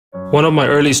One of my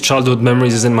earliest childhood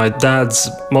memories is in my dad's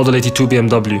Model 82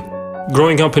 BMW.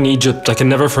 Growing up in Egypt, I can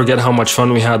never forget how much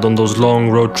fun we had on those long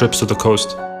road trips to the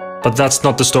coast. But that's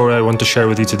not the story I want to share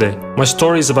with you today. My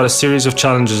story is about a series of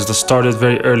challenges that started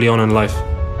very early on in life.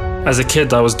 As a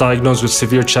kid, I was diagnosed with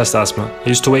severe chest asthma. I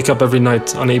used to wake up every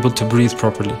night unable to breathe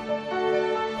properly.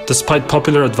 Despite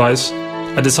popular advice,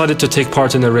 I decided to take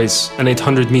part in a race, an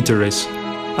 800-meter race,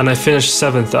 and I finished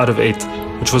 7th out of 8,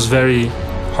 which was very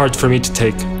hard for me to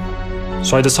take.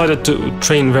 So I decided to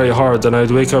train very hard, and I'd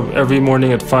wake up every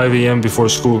morning at 5 AM before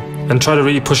school and try to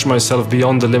really push myself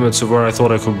beyond the limits of where I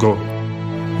thought I could go.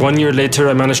 1 year later,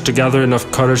 I managed to gather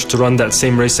enough courage to run that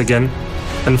same race again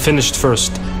and finished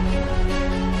first.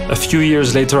 A few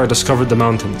years later, I discovered the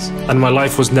mountains, and my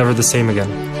life was never the same again.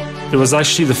 It was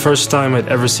actually the first time I'd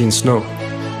ever seen snow.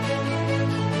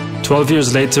 12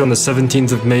 years later, on the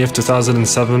 17th of May of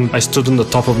 2007, I stood on the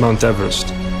top of Mount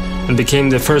Everest and became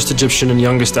the first Egyptian and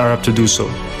youngest Arab to do so.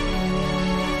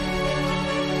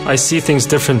 I see things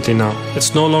differently now.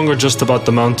 It's no longer just about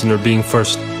the mountain or being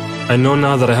first. I know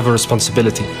now that I have a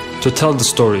responsibility to tell the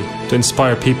story, to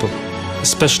inspire people,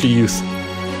 especially youth.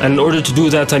 And in order to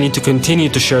do that, I need to continue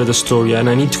to share the story, and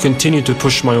I need to continue to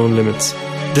push my own limits.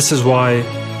 This is why,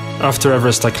 after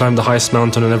Everest, I climbed the highest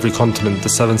mountain on every continent, the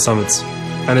 7 summits,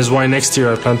 and is why next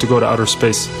year I plan to go to outer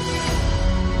space.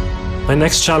 My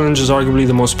next challenge is arguably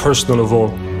the most personal of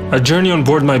all. A journey on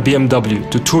board my BMW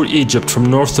to tour Egypt from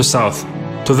north to south,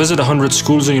 to visit 100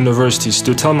 schools and universities,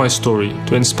 to tell my story,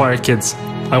 to inspire kids.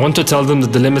 I want to tell them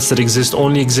that the limits that exist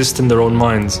only exist in their own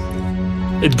minds.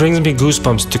 It brings me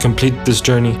goosebumps to complete this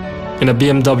journey in a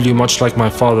BMW much like my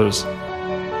father's.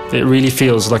 It really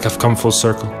feels like I've come full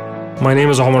circle. My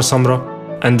name is Samra,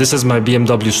 and this is my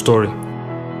BMW story.